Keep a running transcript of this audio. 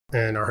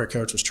and our head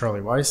coach was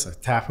Charlie Weis. I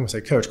tap him and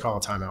say, Coach, call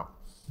a timeout.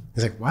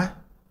 He's like, what?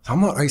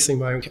 I'm not icing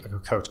my own. I go,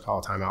 Coach, call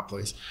a timeout,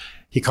 please.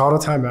 He called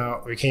a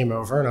timeout. We came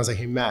over, and I was like,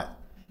 hey, Matt,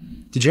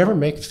 did you ever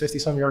make a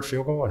 50-some-yard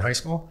field goal in high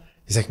school?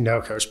 He's like,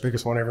 no, Coach,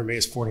 biggest one I ever made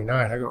is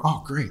 49. I go,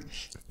 oh, great.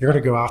 You're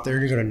going to go out there,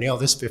 you're going to nail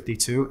this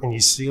 52, and you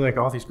see like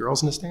all these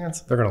girls in the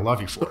stands, they're going to love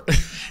you for it.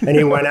 And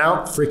he went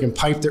out, freaking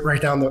piped it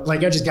right down the,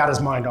 like I just got his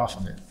mind off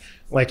of it.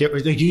 Like it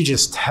was, like you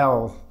just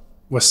tell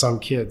with some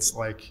kids,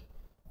 like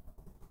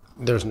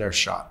there's no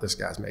shot this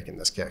guy's making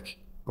this kick.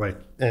 Like,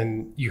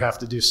 and you have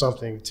to do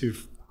something to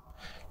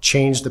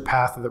change the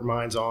path of their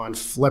minds on,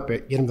 flip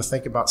it, get them to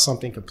think about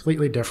something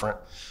completely different.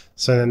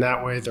 So then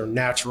that way their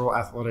natural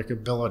athletic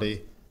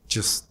ability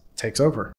just takes over.